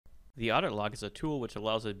The audit log is a tool which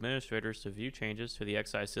allows administrators to view changes to the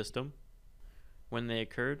XI system, when they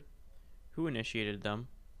occurred, who initiated them,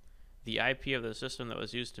 the IP of the system that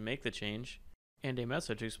was used to make the change, and a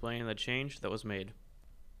message explaining the change that was made.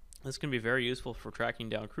 This can be very useful for tracking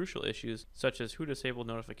down crucial issues such as who disabled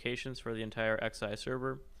notifications for the entire XI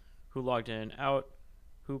server, who logged in and out,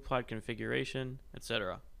 who applied configuration,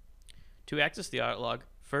 etc. To access the audit log,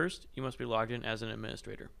 first you must be logged in as an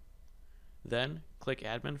administrator. Then click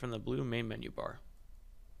Admin from the blue main menu bar,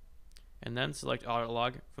 and then select Audit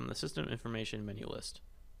Log from the System Information menu list.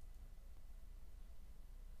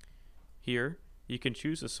 Here, you can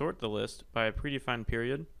choose to sort the list by a predefined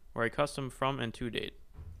period or a custom from and to date.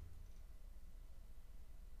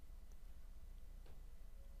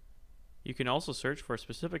 You can also search for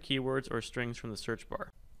specific keywords or strings from the search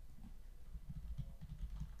bar.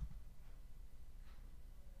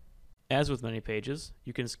 As with many pages,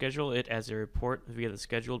 you can schedule it as a report via the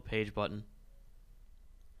Scheduled Page button.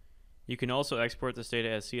 You can also export this data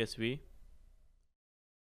as CSV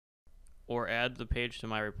or add the page to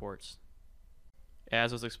My Reports.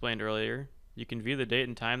 As was explained earlier, you can view the date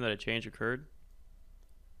and time that a change occurred,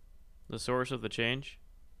 the source of the change,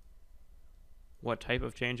 what type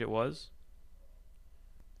of change it was,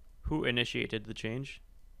 who initiated the change,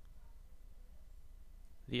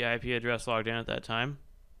 the IP address logged in at that time,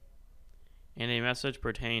 and a message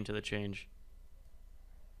pertaining to the change.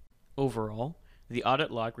 Overall, the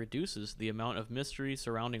audit log reduces the amount of mystery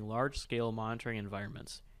surrounding large-scale monitoring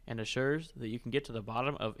environments and assures that you can get to the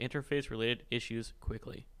bottom of interface-related issues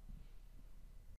quickly.